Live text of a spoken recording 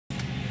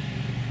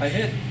I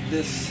had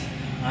this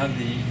on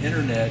the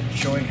internet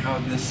showing how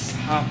this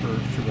hopper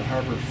for the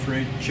Harbor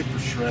Freight chipper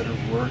shredder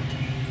worked,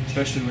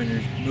 especially when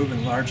you're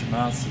moving large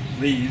amounts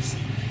of leaves.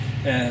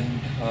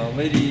 And a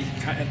lady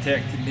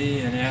contacted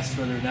me and asked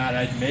whether or not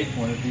I'd make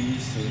one of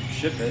these to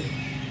ship it,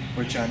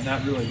 which I'm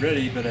not really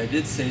ready, but I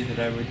did say that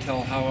I would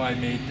tell how I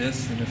made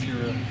this, and if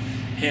you're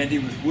handy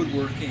with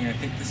woodworking, I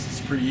think this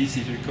is pretty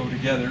easy to go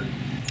together.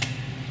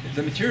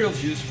 The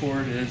materials used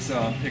for it is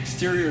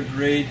exterior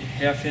grade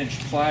 1/2-inch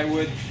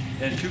plywood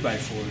and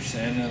 2x4s,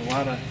 and a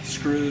lot of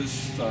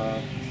screws,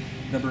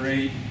 number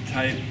 8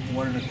 type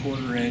 1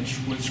 1/4 inch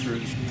wood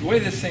screws. The way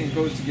this thing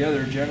goes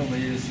together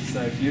generally is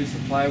I've used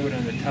the plywood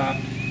on the top,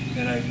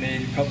 and I've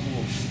made a couple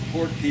of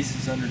support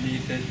pieces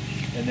underneath it,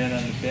 and then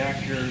on the back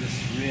here this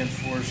is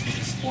reinforced with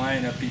a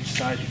spline up each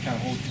side to kind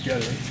of hold it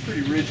together. It's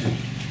pretty rigid.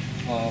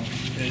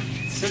 It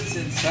sits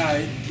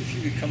inside, if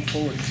you could come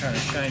forward and kind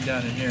of shine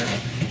down in there,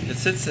 it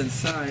sits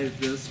inside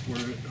this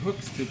where it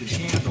hooks to the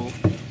handle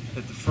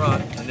at the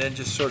front and then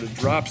just sort of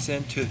drops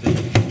into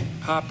the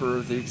hopper,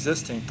 the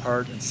existing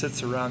part, and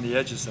sits around the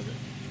edges of it.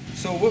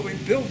 So what we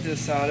build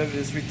this out of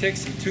is we take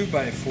some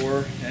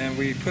 2x4 and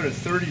we put a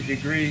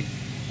 30-degree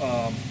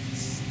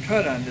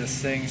cut on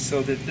this thing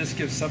so that this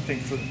gives something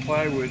for the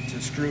plywood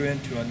to screw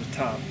into on the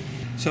top.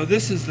 So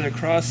this is the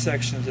cross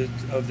section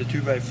of the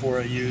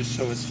 2x4 I use,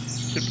 so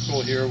it's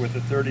typical here with a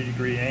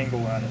 30-degree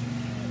angle on it.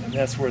 And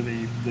that's where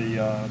the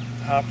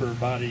hopper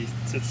body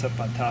sits up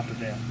on top of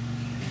that.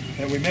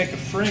 And we make a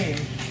frame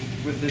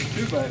with this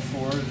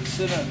 2x4 to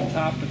sit on the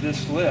top of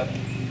this lip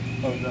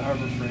of the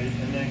Harbor Freight,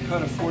 and then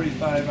cut a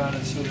 45 on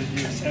it so that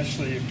you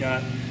essentially have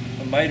got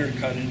a miter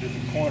cut into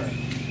the corner.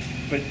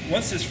 But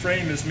once this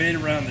frame is made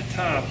around the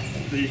top,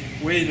 the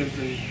weight of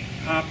the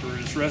hopper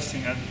is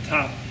resting on the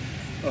top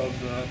of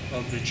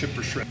the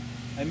chipper shred.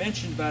 I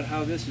mentioned about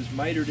how this is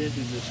mitered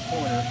into this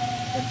corner,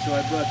 and so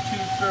I brought 2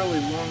 fairly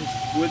long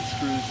wood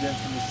screws in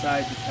from the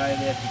side to tie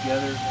that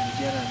together, and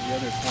again on the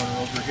other corner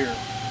over here.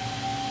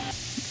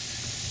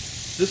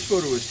 This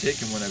photo was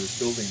taken when I was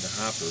building the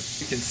hopper.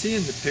 You can see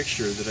in the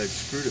picture that I've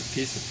screwed a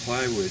piece of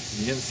plywood to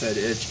the inside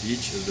edge of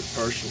each of the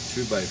partial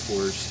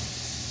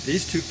 2x4s.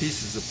 These 2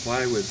 pieces of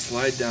plywood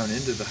slide down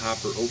into the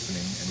hopper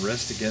opening and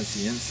rest against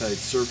the inside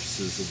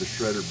surfaces of the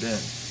shredder bin.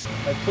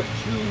 I put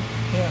 2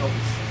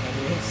 panels on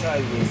the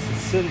inside of this to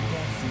sit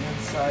against the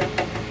inside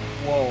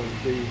wall of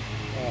the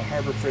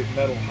Harbor Freight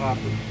metal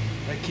hopper.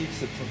 That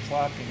keeps it from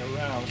flopping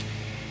around.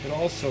 But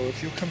also,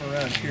 if you'll come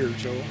around here,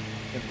 Joe,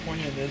 and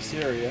point in this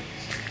area,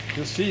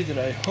 you'll see that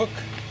I hook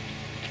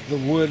the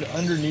wood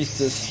underneath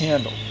this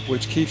handle,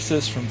 which keeps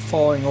this from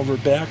falling over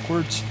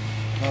backwards.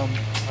 I'm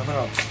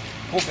going to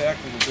pull back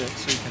a little bit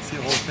so you can see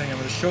the whole thing. I'm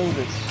going to show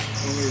that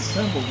when we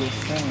assemble this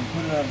thing and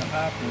put it on the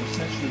hopper,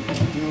 essentially what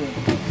we're doing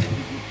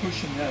is we're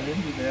pushing that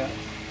into that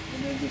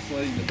and then just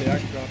letting the back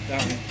drop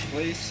down in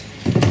place.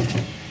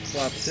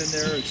 Flops in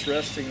there, it's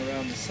resting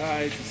around the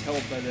sides, it's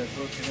held by that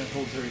hook, and that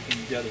holds everything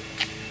together.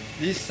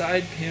 These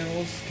side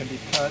panels can be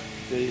cut.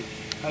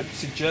 I'd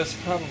suggest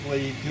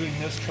probably doing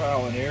this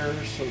trial and error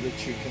so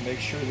that you can make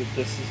sure that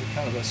this is a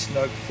kind of a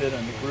snug fit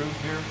on the groove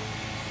here.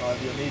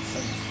 You'll need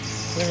some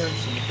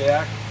clearance in the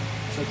back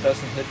so it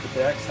doesn't hit the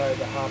back side of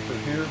the hopper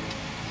here.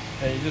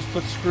 And you just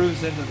put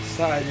screws into the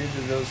side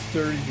into those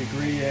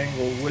 30-degree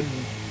angle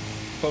wooden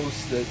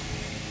posts that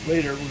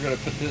later we're going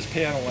to put this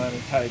panel on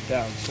and tie it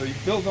down. So you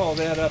build all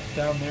that up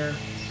down there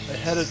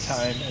ahead of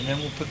time, and then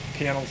we'll put the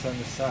panels on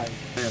the side.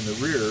 On the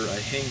rear, I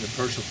hang the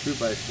partial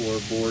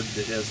 2x4 board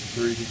that has a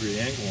 30-degree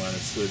angle on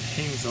it so it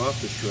hangs off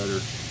the shredder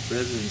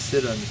rather than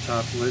sit on the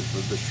top lip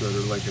of the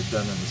shredder like I've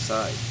done on the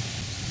side.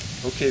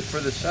 Okay, for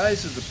the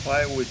size of the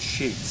plywood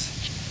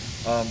sheets,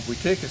 we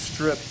take a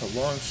strip, a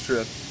long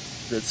strip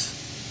that's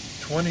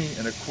 20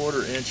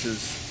 1/4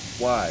 inches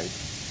wide,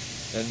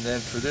 and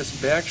then for this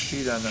back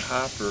sheet on the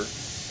hopper,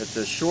 at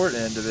the short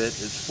end of it,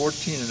 it's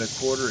 14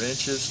 1/4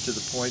 inches to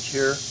the point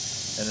here,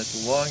 and at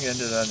the long end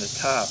and on the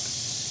top,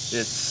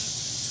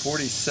 it's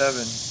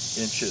 47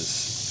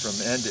 inches from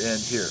end to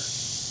end here.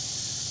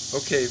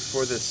 Okay,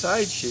 for the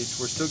side sheets,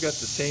 we're still got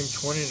the same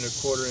 20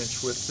 1/4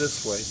 inch width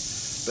this way,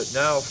 but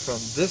now from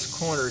this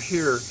corner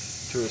here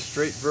to a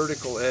straight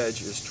vertical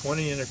edge is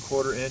 20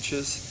 1/4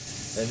 inches,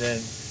 and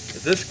then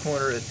at this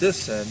corner at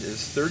this end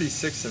is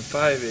 36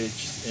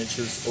 5/8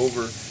 inches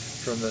over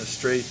from the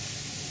straight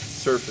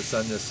surface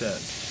on this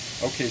end.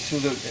 Okay, so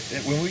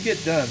when we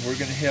get done, we're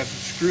going to have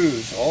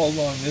screws all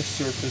along this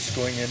surface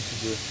going into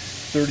the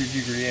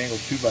 30-degree angle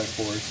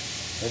 2x4s,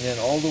 and then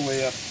all the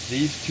way up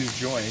these 2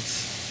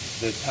 joints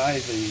that tie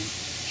the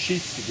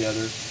sheets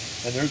together,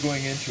 and they're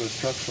going into a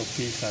structural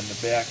piece on the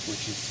back,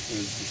 which is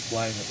the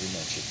spline that we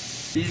mentioned.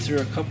 These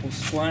are a couple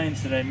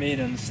splines that I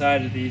made on the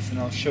side of these, and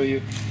I'll show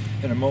you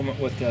in a moment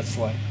what that's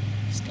like.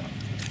 Stop.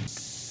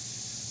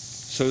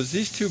 So as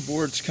these 2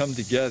 boards come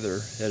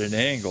together at an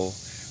angle,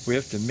 we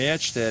have to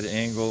match that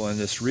angle on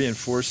this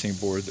reinforcing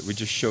board that we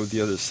just showed the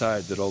other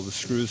side that all the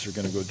screws are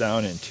going to go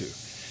down into.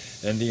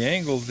 And the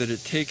angle that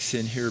it takes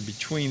in here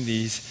between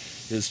these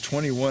is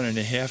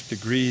 21.5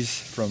 degrees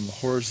from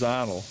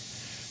horizontal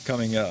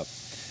coming up.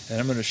 And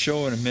I'm going to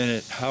show in a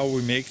minute how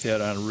we make that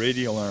on a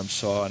radial arm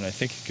saw, and I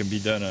think it can be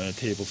done on a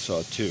table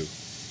saw too.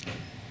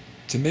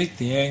 To make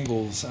the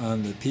angles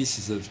on the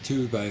pieces of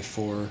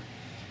 2x4,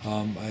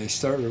 I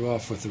started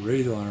off with a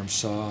radial arm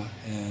saw,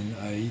 and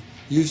I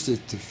used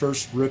it to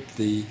first rip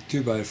the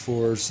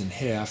 2x4s in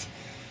half.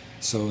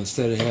 So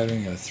instead of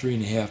having a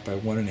 3.5 by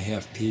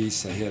 1.5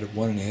 piece, I had a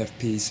 1.5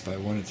 piece by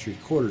 1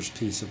 3/4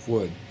 piece of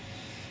wood.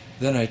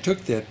 Then I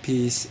took that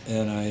piece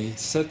and I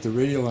set the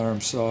radial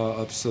arm saw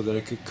up so that I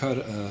could cut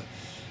a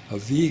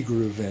V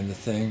groove in the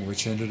thing,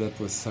 which ended up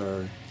with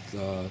our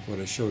what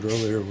I showed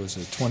earlier was a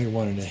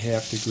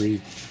 21.5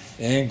 degree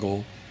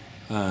angle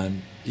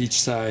on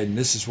each side, and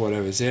this is what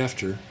I was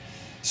after.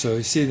 So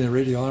you see, the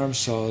radial arm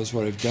saw is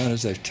what I've done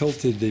is I've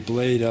tilted the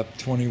blade up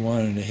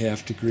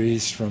 21.5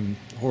 degrees from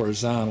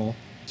horizontal.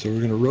 So we're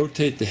going to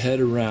rotate the head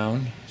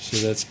around so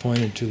that's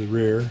pointed to the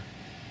rear,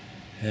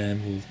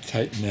 and we'll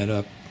tighten that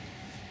up,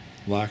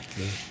 lock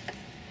the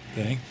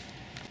thing.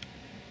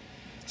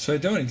 So I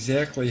don't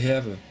exactly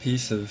have a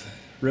piece of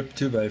ripped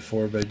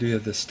 2x4, but I do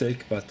have the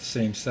stake about the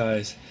same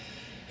size.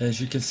 And as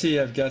you can see,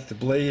 I've got the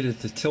blade at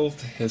the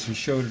tilt as we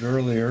showed it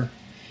earlier,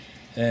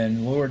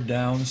 and lowered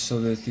down so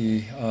that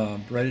the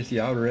right at the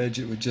outer edge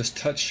it would just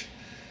touch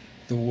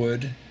the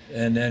wood,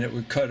 and then it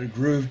would cut a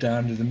groove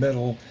down to the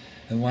middle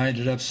and lined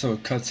it up so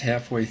it cuts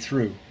halfway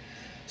through.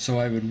 So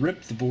I would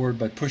rip the board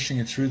by pushing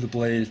it through the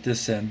blade at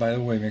this end. By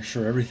the way, make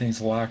sure everything's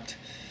locked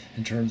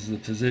in terms of the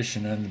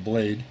position on the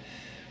blade.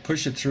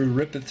 Push it through,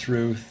 rip it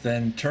through,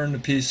 then turn the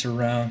piece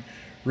around,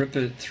 rip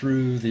it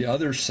through the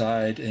other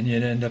side, and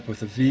you'd end up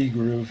with a V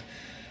groove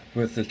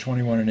with the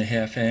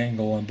 21.5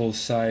 angle on both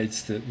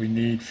sides that we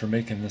need for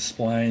making the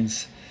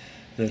splines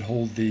that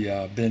hold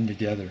the bin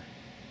together.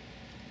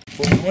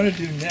 What we want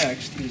to do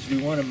next is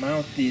we want to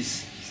mount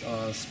these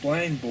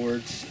spline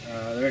boards.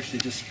 They're actually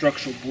just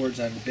structural boards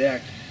on the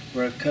back,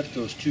 where I've cut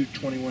those two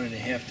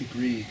 21.5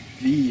 degree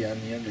V on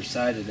the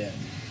underside of that.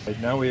 Right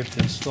now we have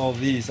to install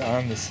these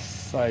on the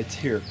sides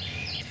here,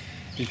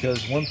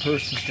 because one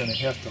person's going to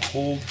have to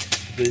hold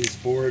these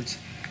boards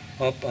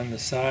up on the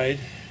side,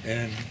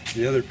 and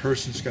the other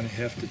person's going to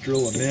have to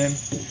drill them in.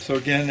 So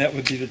again, that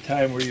would be the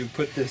time where you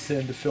put this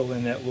in to fill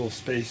in that little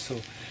space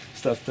so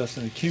stuff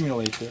doesn't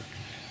accumulate there.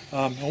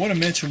 I want to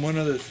mention one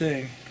other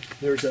thing.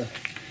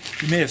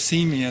 You may have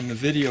seen me in the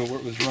video where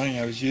it was running.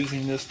 I was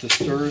using this to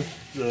stir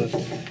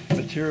the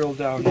material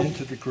down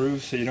into the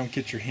groove so you don't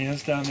get your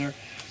hands down there.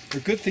 A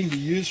good thing to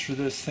use for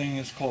this thing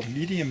is called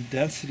medium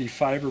density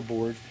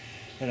fiberboard,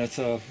 and it's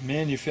a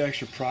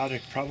manufactured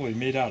product probably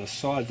made out of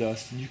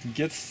sawdust, and you can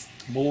get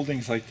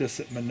moldings like this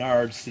at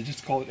Menards. They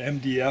just call it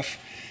MDF.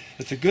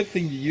 It's a good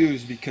thing to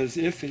use because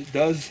if it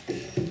does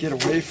get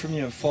away from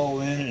you and fall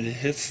in and it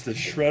hits the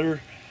shredder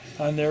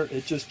on there,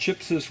 it just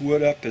chips this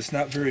wood up. It's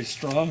not very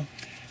strong,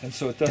 and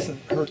so it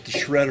doesn't hurt the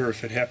shredder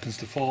if it happens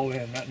to fall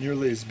in. Not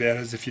nearly as bad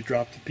as if you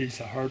dropped a piece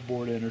of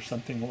hardboard in or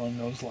something along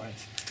those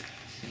lines.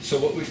 So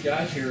what we've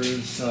got here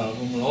is,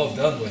 when we're all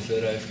done with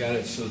it, I've got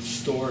it so it's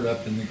stored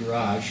up in the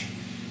garage.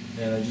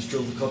 And I just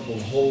drilled a couple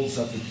of holes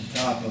up at the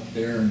top up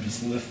there and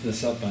just lift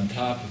this up on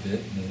top of it,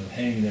 and it'll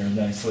hang there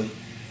nicely.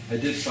 I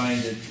did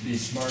find it to be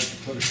smart to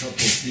put a couple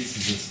of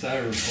pieces of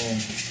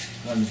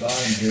styrofoam on the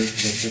bottom here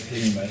because I kept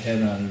hitting my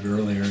head on it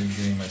earlier and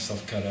getting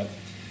myself cut up.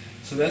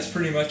 So that's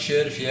pretty much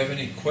it. If you have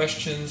any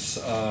questions,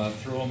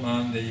 throw them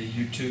on the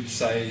YouTube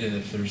site, and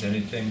if there's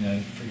anything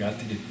I forgot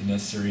to get the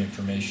necessary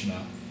information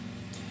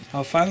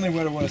out. Finally,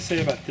 what I want to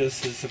say about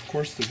this is, of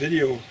course, the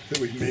video that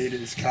we've made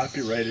is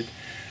copyrighted.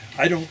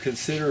 I don't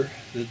consider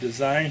the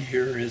design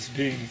here as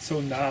being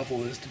so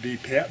novel as to be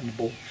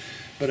patentable,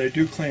 but I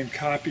do claim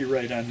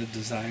copyright on the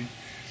design.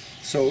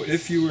 So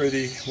if you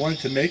wanted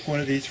to make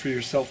one of these for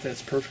yourself,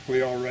 that's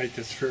perfectly all right.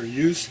 That's fair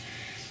use.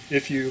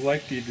 If you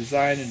like the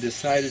design and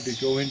decided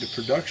to go into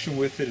production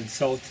with it and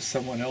sell it to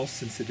someone else,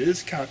 since it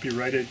is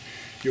copyrighted,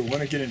 you'll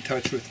want to get in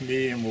touch with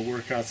me and we'll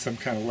work out some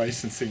kind of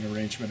licensing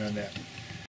arrangement on that.